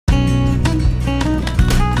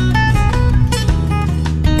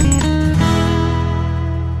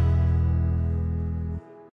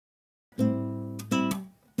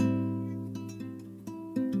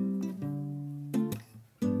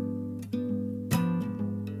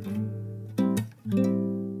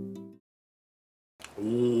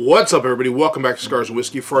What's up, everybody? Welcome back to Cigars and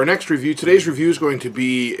Whiskey. For our next review, today's review is going to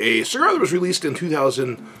be a cigar that was released in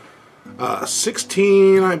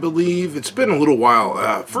 2016, I believe. It's been a little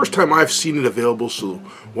while. First time I've seen it available, so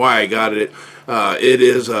why I got it. It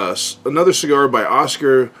is another cigar by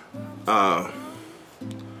Oscar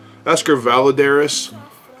Valladares.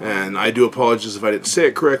 And I do apologize if I didn't say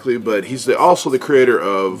it correctly, but he's also the creator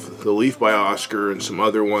of the Leaf by Oscar and some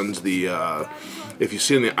other ones. If you've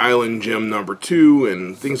seen the Island Gem #2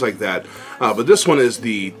 and things like that. But this one is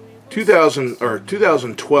the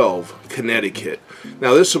 2012 Connecticut.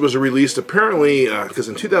 Now this was released apparently because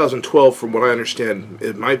in 2012, from what I understand,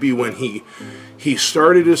 it might be when he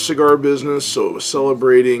started his cigar business, so it was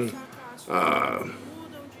celebrating 5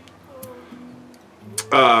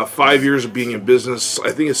 years of being in business.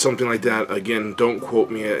 I think it's something like that. Again, don't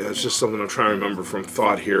quote me. It's just something I'm trying to remember from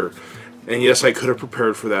thought here. And yes, I could have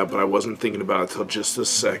prepared for that, but I wasn't thinking about it until just this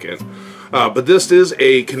second. But this is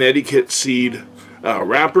a Connecticut-seed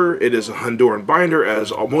wrapper. It is a Honduran binder,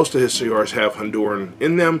 as most of his cigars have Honduran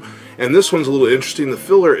in them. And this one's a little interesting. The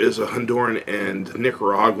filler is a Honduran and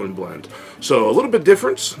Nicaraguan blend. So a little bit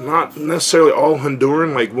different. Not necessarily all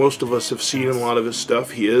Honduran like most of us have seen in a lot of his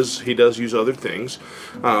stuff. He does use other things.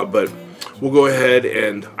 But we'll go ahead,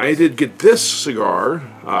 and I did get this cigar.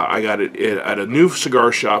 I got it at a new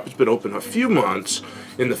cigar shop. It's been open a few months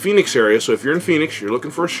in the Phoenix area. So if you're in Phoenix, you're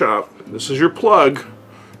looking for a shop, this is your plug,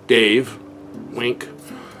 Dave. Wink.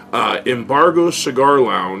 Embargo Cigar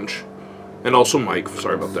Lounge, and also Mike.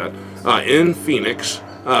 Sorry about that. In Phoenix,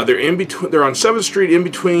 they're in between. They're on 7th Street, in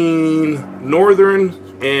between Northern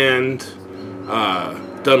and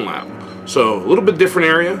Dunlap. So a little bit different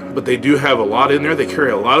area, but they do have a lot in there. They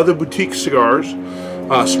carry a lot of the boutique cigars,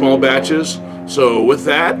 small batches. So with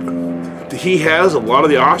that, he has a lot of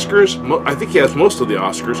the Oscars. I think he has most of the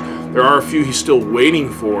Oscars. There are a few he's still waiting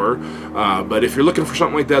for, but if you're looking for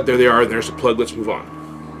something like that, there they are, and there's the plug. Let's move on.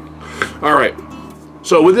 Alright,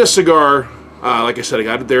 so with this cigar, like I said, I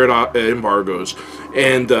got it there at Embargo's,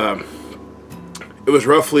 and it was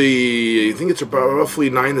roughly, I think it's about roughly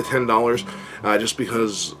 $9 to $10, just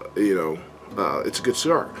because, you know, it's a good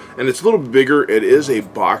cigar. And it's a little bigger. It is a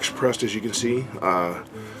box pressed, as you can see.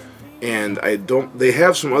 And they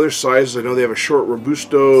have some other sizes. I know they have a short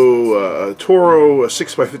Robusto, a Toro, a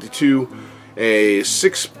 6x52, a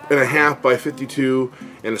 6.5x52,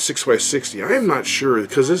 and a 6x60. I am not sure,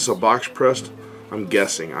 because this is a box pressed, I'm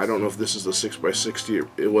guessing. I don't know if this is the 6x60.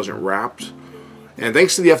 It wasn't wrapped. And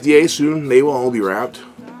thanks to the FDA, soon they will all be wrapped.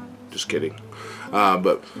 Just kidding.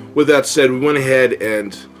 But with that said, we went ahead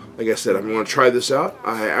and, like I said, I'm going to try this out.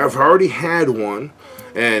 I've already had one.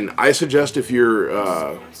 And I suggest, if you're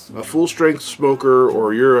a full-strength smoker,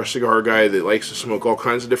 or you're a cigar guy that likes to smoke all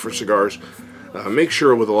kinds of different cigars, make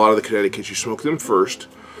sure with a lot of the Connecticut's you smoke them first,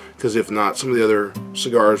 because if not, some of the other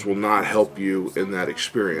cigars will not help you in that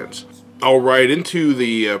experience. Alright, into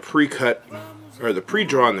the pre-cut, or the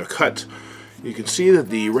pre-draw and the cut, you can see that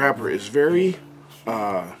the wrapper is very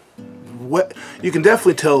wet. You can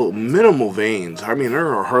definitely tell minimal veins. I mean,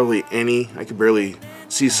 there are hardly any. I can barely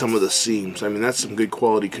see some of the seams. I mean, that's some good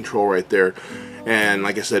quality control right there. And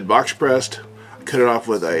like I said, box pressed. I cut it off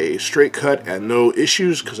with a straight cut and no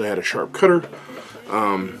issues, because I had a sharp cutter.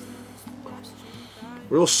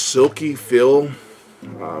 Real silky feel,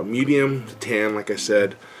 medium to tan, like I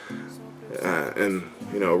said. And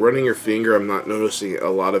you know, running your finger, I'm not noticing a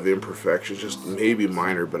lot of imperfections, just maybe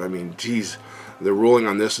minor, but I mean, geez, the rolling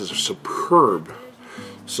on this is superb.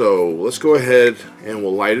 So let's go ahead and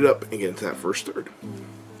we'll light it up and get into that first third.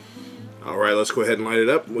 Alright, let's go ahead and light it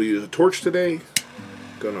up. We'll use a torch today.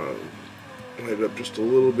 Gonna light it up just a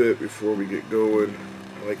little bit before we get going.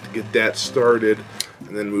 I like to get that started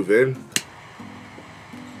and then move in.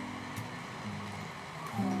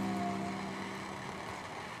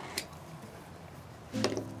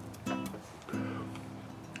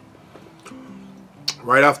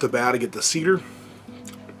 Right off the bat, I get the cedar.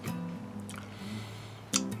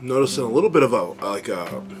 Noticing a little bit of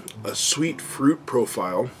a sweet fruit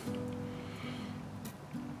profile.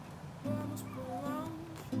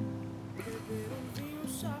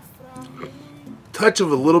 Touch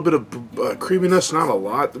of a little bit of creaminess, not a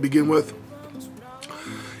lot to begin with.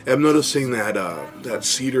 I'm noticing that that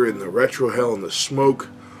cedar and the retrohale and the smoke.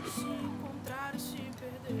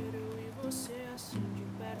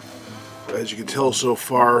 As you can tell so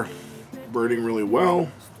far, burning really well.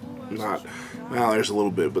 Well, there's a little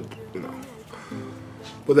bit, but you know.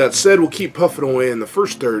 With that said, we'll keep puffing away in the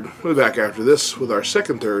first third. We'll be back after this with our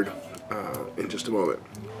second third in just a moment.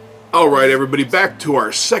 Alright, everybody, back to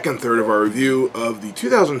our second third of our review of the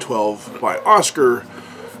 2012 by Oscar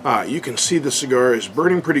You can see the cigar is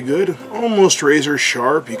burning pretty good, almost razor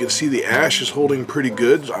sharp. You can see the ash is holding pretty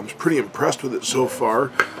good. I'm pretty impressed with it so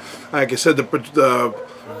far. Like I said, the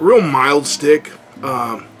real mild stick.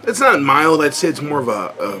 It's not mild, I'd say it's more of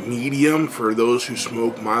a medium for those who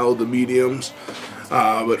smoke mild to mediums.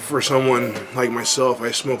 But for someone like myself,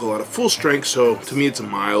 I smoke a lot of full strength, so to me it's a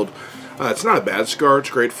mild. It's not a bad cigar, it's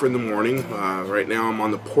great for in the morning. Right now I'm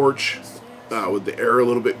on the porch with the air a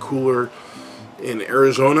little bit cooler in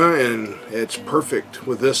Arizona, and it's perfect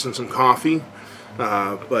with this and some coffee.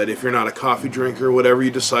 But if you're not a coffee drinker, whatever you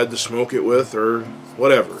decide to smoke it with or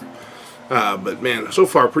whatever. But man, so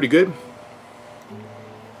far pretty good.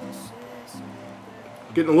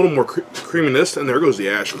 Getting a little more creaminess, and there goes the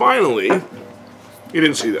ash. Finally, you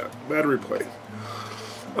didn't see that. Bad replay.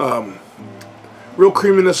 Real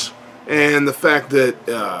creaminess, and the fact that,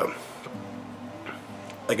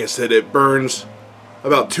 like I said, it burns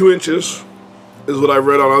about 2 inches, is what I've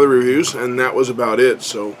read on other reviews, and that was about it.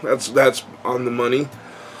 So that's on the money.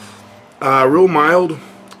 Real mild.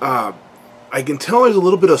 I can tell there's a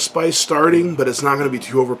little bit of spice starting, but it's not going to be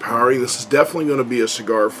too overpowering. This is definitely going to be a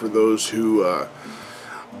cigar for those who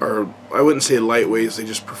are, I wouldn't say lightweights, they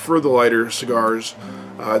just prefer the lighter cigars.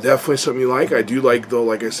 Definitely something you like. I do like, though,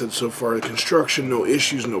 like I said so far, the construction, no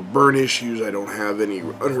issues, no burn issues. I don't have any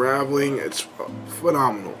unraveling. It's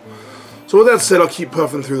phenomenal. So with that said, I'll keep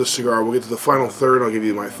puffing through the cigar. We'll get to the final third. I'll give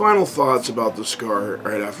you my final thoughts about the cigar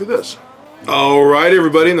right after this. Alright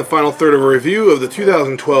everybody, in the final third of a review of the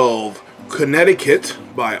 2012 Connecticut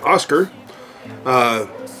by Oscar.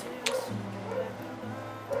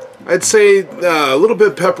 I'd say a little bit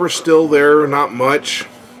of pepper still there, not much.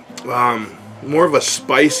 More of a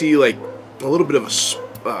spicy, like a little bit of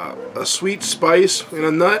a sweet spice and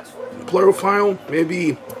a nut profile,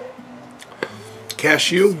 maybe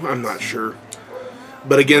cashew, I'm not sure.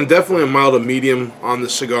 But again, definitely a mild to medium on the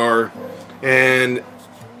cigar. And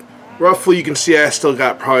roughly you can see I still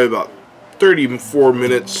got probably about 34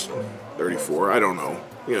 minutes, 34, I don't know,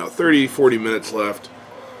 30, 40 minutes left.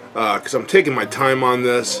 Because I'm taking my time on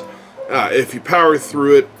this. If you power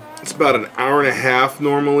through it, it's about an hour and a half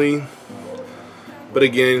normally. But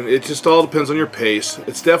again, it just all depends on your pace.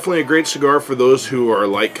 It's definitely a great cigar for those who are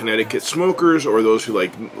like Connecticut smokers or those who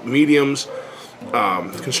like mediums.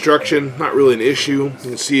 Construction, not really an issue. You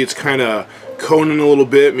can see it's kind of coning a little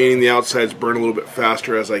bit, meaning the outsides burn a little bit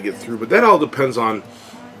faster as I get through. But that all depends on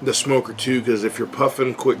the smoker too, because if you're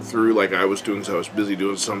puffing quick through like I was doing because I was busy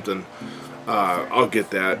doing something, I'll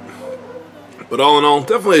get that. But all in all,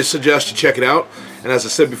 definitely suggest you check it out. And as I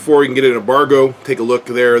said before, you can get it in embargo. Take a look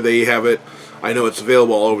there. There you have it. I know it's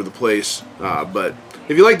available all over the place. But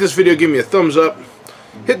if you like this video, give me a thumbs up.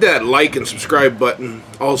 Hit that like and subscribe button.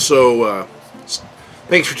 Also,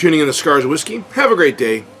 thanks for tuning in to Cigars and Whiskey. Have a great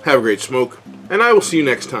day. Have a great smoke. And I will see you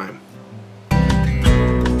next time.